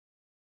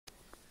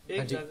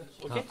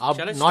Okay. आप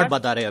knot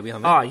बता रहे हैं अभी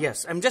हमें.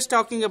 Yes, I'm just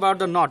talking about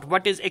the knot.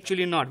 What is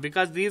actually knot?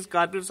 Because these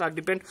carpets are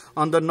depend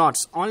on the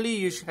knots. Only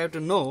you have to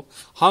know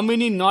how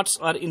many knots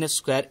are in a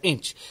square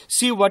inch.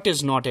 See what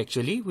is knot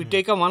actually. We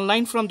take a one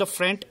line from the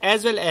front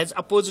as well as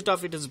opposite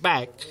of it is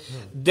back.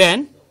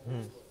 Then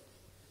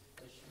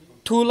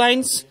two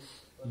lines.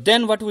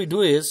 Then what we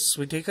do is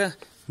we take a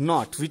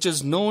knot which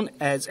is known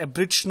as a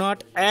bridge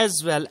knot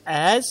as well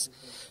as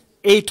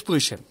 8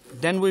 position.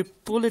 Then we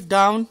pull it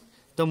down.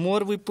 The more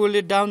we pull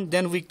it down,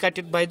 then we cut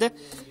it by the,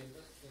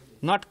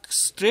 not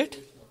straight,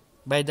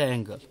 by the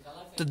angle.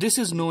 So this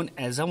is known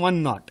as a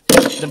one knot.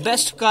 The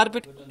best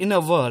carpet in the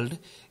world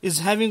is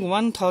having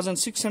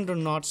 1,600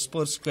 knots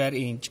per square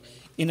inch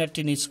in a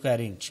tiny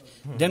square inch.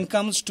 Then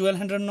comes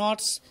 1,200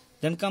 knots,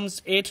 then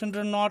comes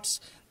 800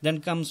 knots, then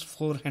comes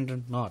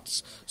 400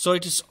 knots. So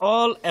it is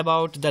all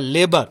about the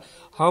labor,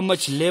 how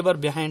much labor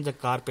behind the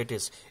carpet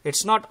is.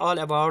 It's not all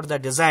about the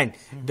design.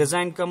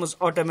 Design comes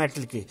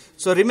automatically.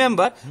 So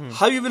remember,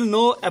 how you will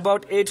know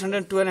about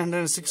 800, 1200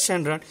 and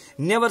 600,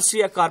 never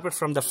see a carpet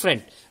from the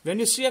front. When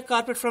you see a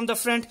carpet from the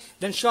front,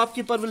 then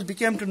shopkeeper will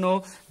become to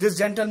know this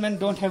gentleman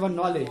don't have a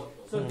knowledge.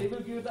 So they will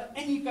give the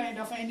any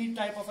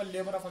type of a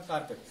labor of a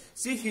carpet.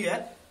 See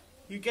here,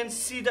 you can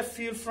see the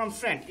feel from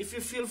front. If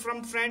you feel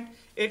from front,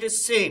 it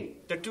is same.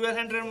 The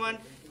 1201,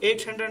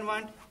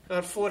 801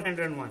 or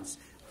 401s.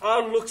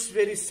 All looks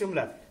very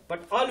similar.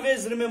 But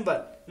always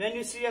remember, when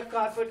you see a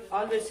carpet,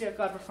 always see a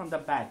carpet from the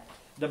back.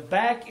 The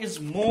back is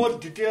more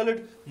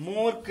detailed,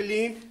 more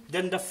clean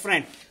than the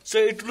front. So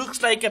it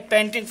looks like a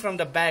painting from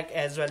the back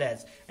as well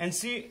as. And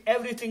see,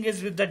 everything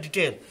is with the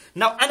detail.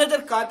 Now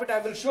another carpet I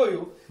will show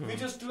you,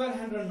 which is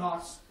 1200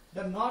 knots.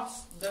 The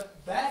knots, the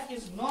back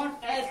is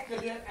not as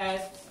clear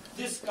as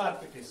this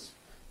carpet is.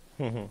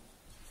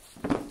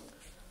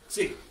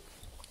 See,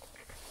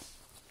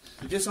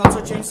 this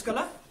also changes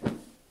color,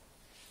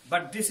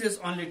 but this is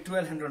only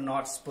 1200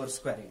 knots per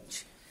square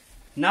inch.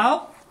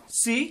 Now,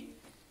 see,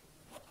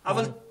 I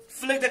will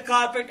flick the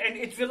carpet and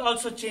it will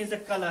also change the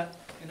color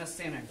in the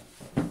same angle.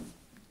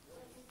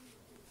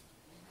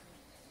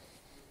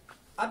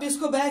 अब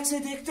इसको back से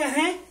देखते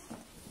हैं,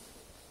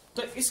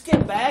 तो इसके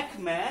back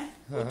में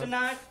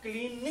उतना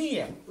clean नहीं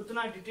है,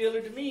 उतना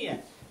डिटेल्ड नहीं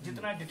है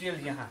जितना डिटेल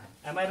यहाँ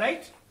है. Am I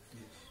right?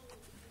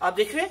 आप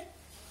देख रहे हैं,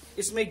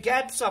 इसमें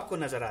गैप्स आपको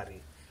नजर आ रही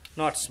है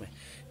नॉट्स में,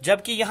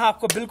 जबकि यहाँ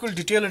आपको बिल्कुल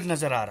डिटेल्ड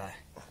नजर आ रहा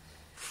है.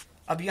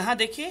 अब यहाँ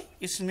देखिए,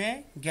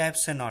 इसमें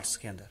गैप्स है नॉट्स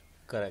के अंदर.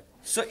 Correct.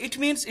 So it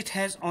means it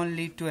has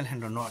only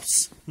 1200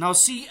 knots. Now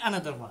see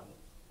another one.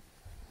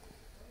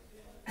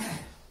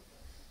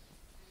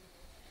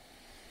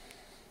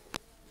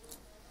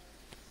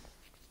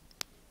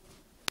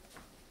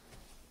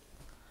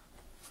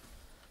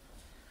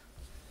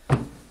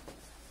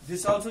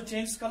 This also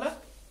changes color.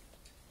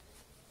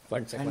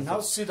 And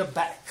now see the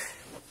back.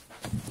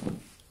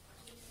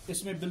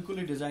 इसमें बिल्कुल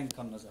ही डिजाइन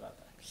कम नजर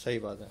आता है. सही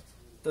बात है.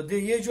 तो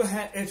ये जो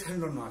है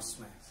 800 नॉट्स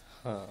में.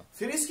 हाँ.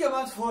 फिर इसके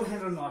बाद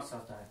 400 नॉट्स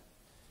आता है.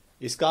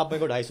 इसका आप मेरे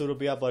को 250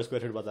 रुपया पर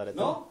स्क्वायर फीट बता रहे थे.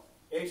 No,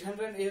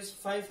 800 is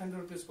 500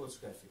 rupees per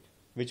square feet.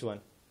 Which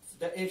one?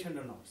 The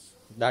 800 knots.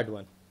 That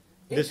one.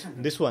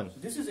 This one.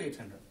 This is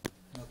 800.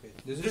 Okay.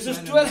 This is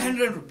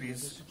 1200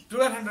 rupees.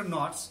 1200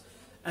 knots.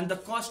 And the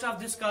cost of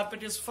this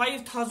carpet is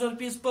 5,000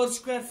 rupees per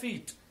square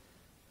feet.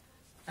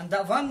 And the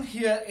one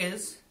here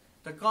is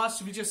the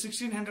cost, which is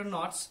 1600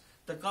 knots.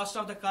 The cost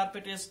of the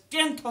carpet is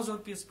 10,000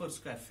 rupees per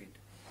square feet.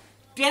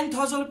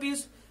 10,000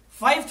 rupees,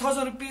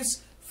 5,000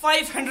 rupees,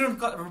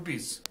 500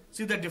 rupees.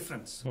 See the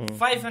difference.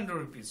 500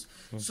 rupees.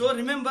 So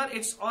remember,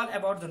 it's all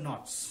about the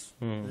knots,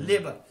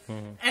 labor.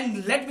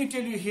 And let me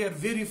tell you here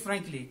very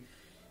frankly,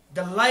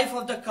 the life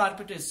of the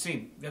carpet is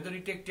same. Whether you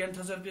take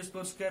 10,000 rupees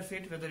per square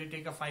feet, whether you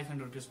take a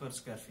 500 rupees per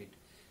square feet.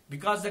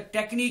 Because the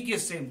technique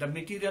is same, the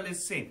material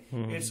is same.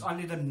 It's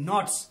only the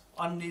knots,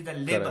 only the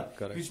labor,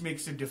 correct. which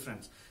makes a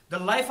difference. The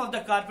life of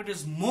the carpet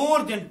is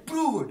more than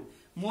proved,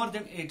 more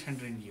than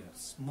 800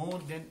 years.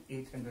 More than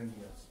 800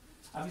 years.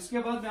 अब इसके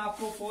बाद मैं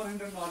आपको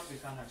 400 not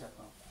दिखाना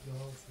चाहता हूँ.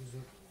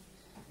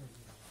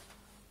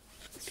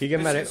 ठीक है,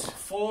 मेरे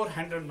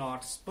 400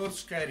 knots per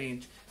square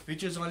inch,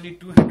 which is only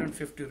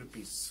 250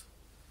 rupees.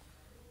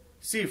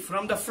 See,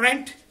 from the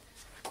front,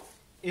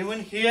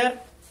 even here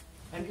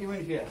and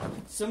even here,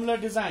 similar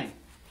design.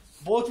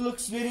 Both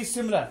looks very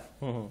similar,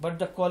 but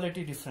the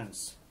quality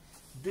difference.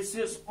 This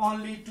is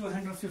only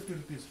 250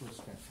 rupees per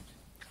square feet.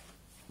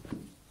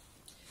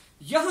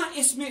 यहाँ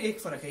इसमें एक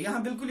फर्क है.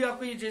 यहाँ बिल्कुल ही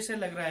आपको ये जैसे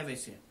लग रहा है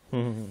वैसे.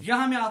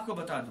 यहाँ मैं आपको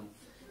बता दूं,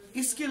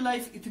 इसकी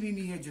लाइफ इतनी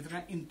नहीं है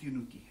जितना इन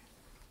तीनों की है.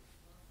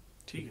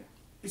 ठीक है,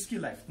 इसकी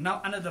life.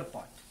 Now another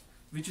part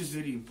which is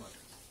very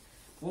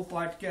important. वो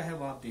पार्ट क्या है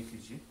वो आप देख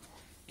लीजिए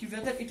कि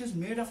whether it is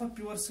made of a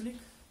pure सिलिक,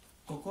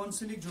 कोकोन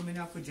सिलिक, जो मैंने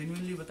आपको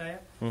जेन्युइनली बताया,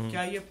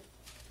 क्या ये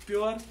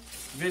प्योर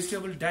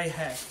वेजिटेबल डाई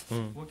है,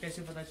 वो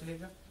कैसे पता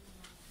चलेगा?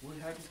 We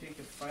have to take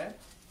a fire,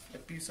 a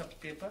piece of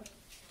paper.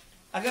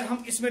 अगर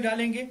हम इसमें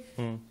डालेंगे,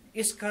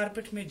 इस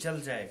कारपेट में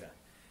जल जाएगा,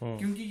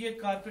 क्योंकि ये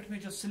कारपेट में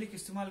जो सिलिक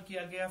इस्तेमाल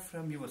किया गया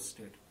फ्रॉम योर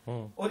स्टेट.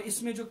 और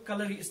इसमें जो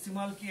कलर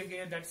इस्तेमाल किए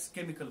गए that's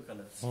chemical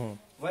colours,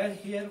 where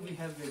here we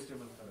have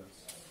vegetable colours.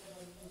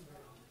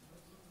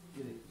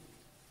 ये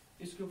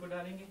देखिए इसके ऊपर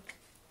डालेंगे,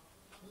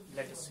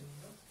 लेट अस सी।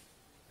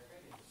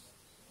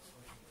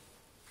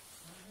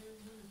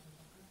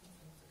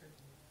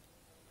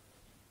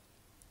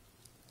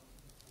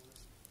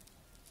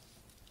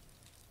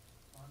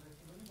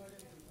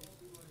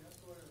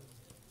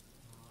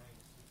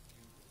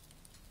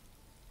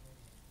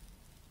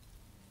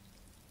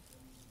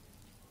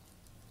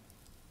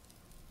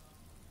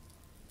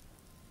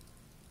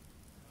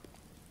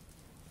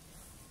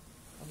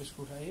 अब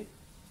इसको उठाइए,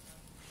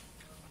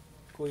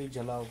 कोई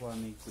जला हुआ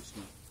नहीं, कुछ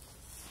नहीं,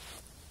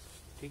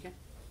 ठीक है।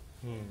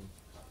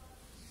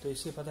 तो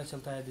इससे पता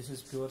चलता है this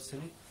is pure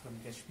silk from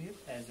Kashmir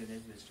as well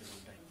as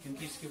vegetable die,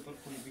 क्योंकि इसके ऊपर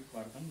कोई भी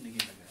कार्बन नहीं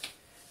लगा है।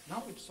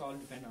 Now it's all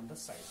depend on the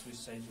size, which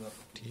size you are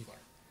looking for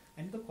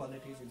and the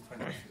quality is in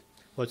front of you.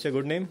 What's your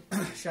good name?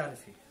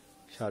 Sharifi.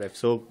 Sharif.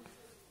 So,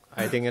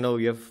 I think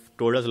you have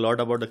told us a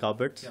lot about the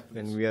carpets,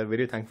 and we are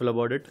very thankful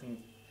about it.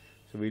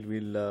 So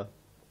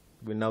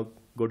we'll now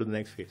go to the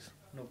next phase.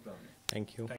 No problem. Thank you.